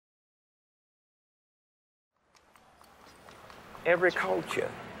Every culture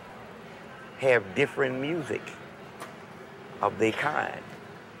have different music of their kind.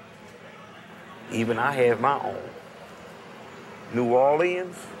 Even I have my own. New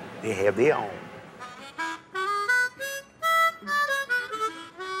Orleans, they have their own.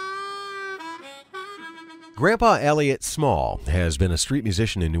 Grandpa Elliott Small has been a street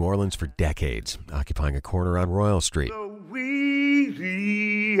musician in New Orleans for decades, occupying a corner on Royal Street. Louisiana,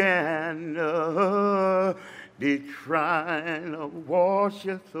 they trying to wash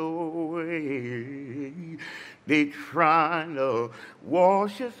us away. They trying to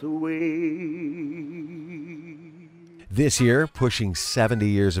wash us away. This year, pushing 70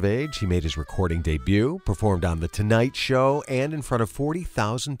 years of age, he made his recording debut, performed on The Tonight Show, and in front of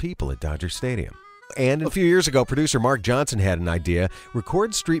 40,000 people at Dodger Stadium. And a few years ago, producer Mark Johnson had an idea: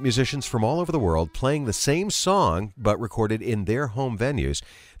 record street musicians from all over the world playing the same song, but recorded in their home venues,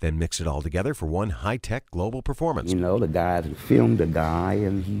 then mix it all together for one high-tech global performance. You know, the guys filmed the guy,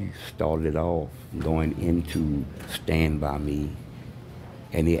 and he started it off going into Stand By Me,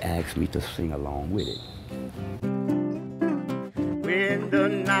 and he asked me to sing along with it. When the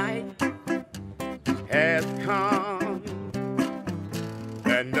night has come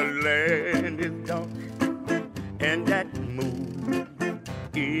and the land is dark, and that moon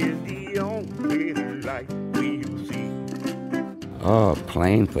is the only light we'll see. Oh,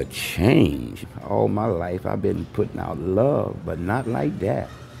 playing for change. All my life I've been putting out love, but not like that.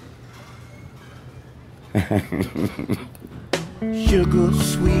 Sugar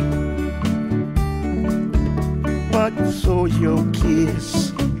sweet, but so your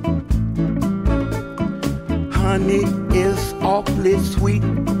kiss. Honey is awfully sweet,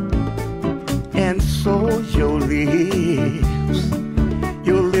 and so your lips.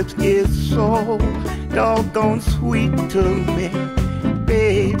 Your lips is so doggone sweet to me,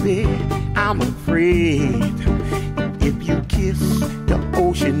 baby. I'm afraid if you kiss the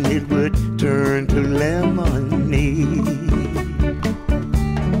ocean, it would turn to lemonade.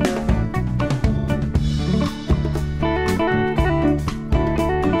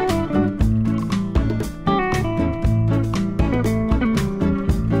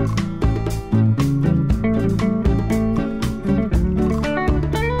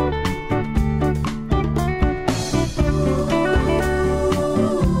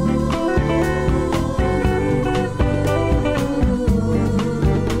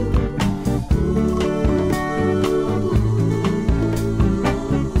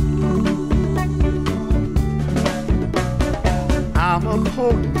 I'm a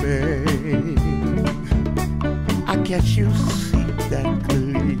poor man. I guess you see that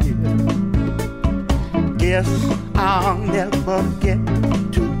clear. Guess I'll never get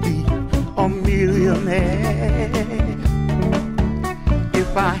to be a millionaire.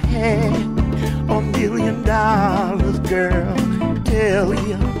 If I had $1 million, girl, tell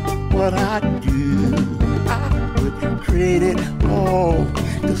you what I'd do. I would trade it all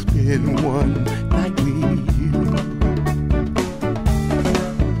to spend one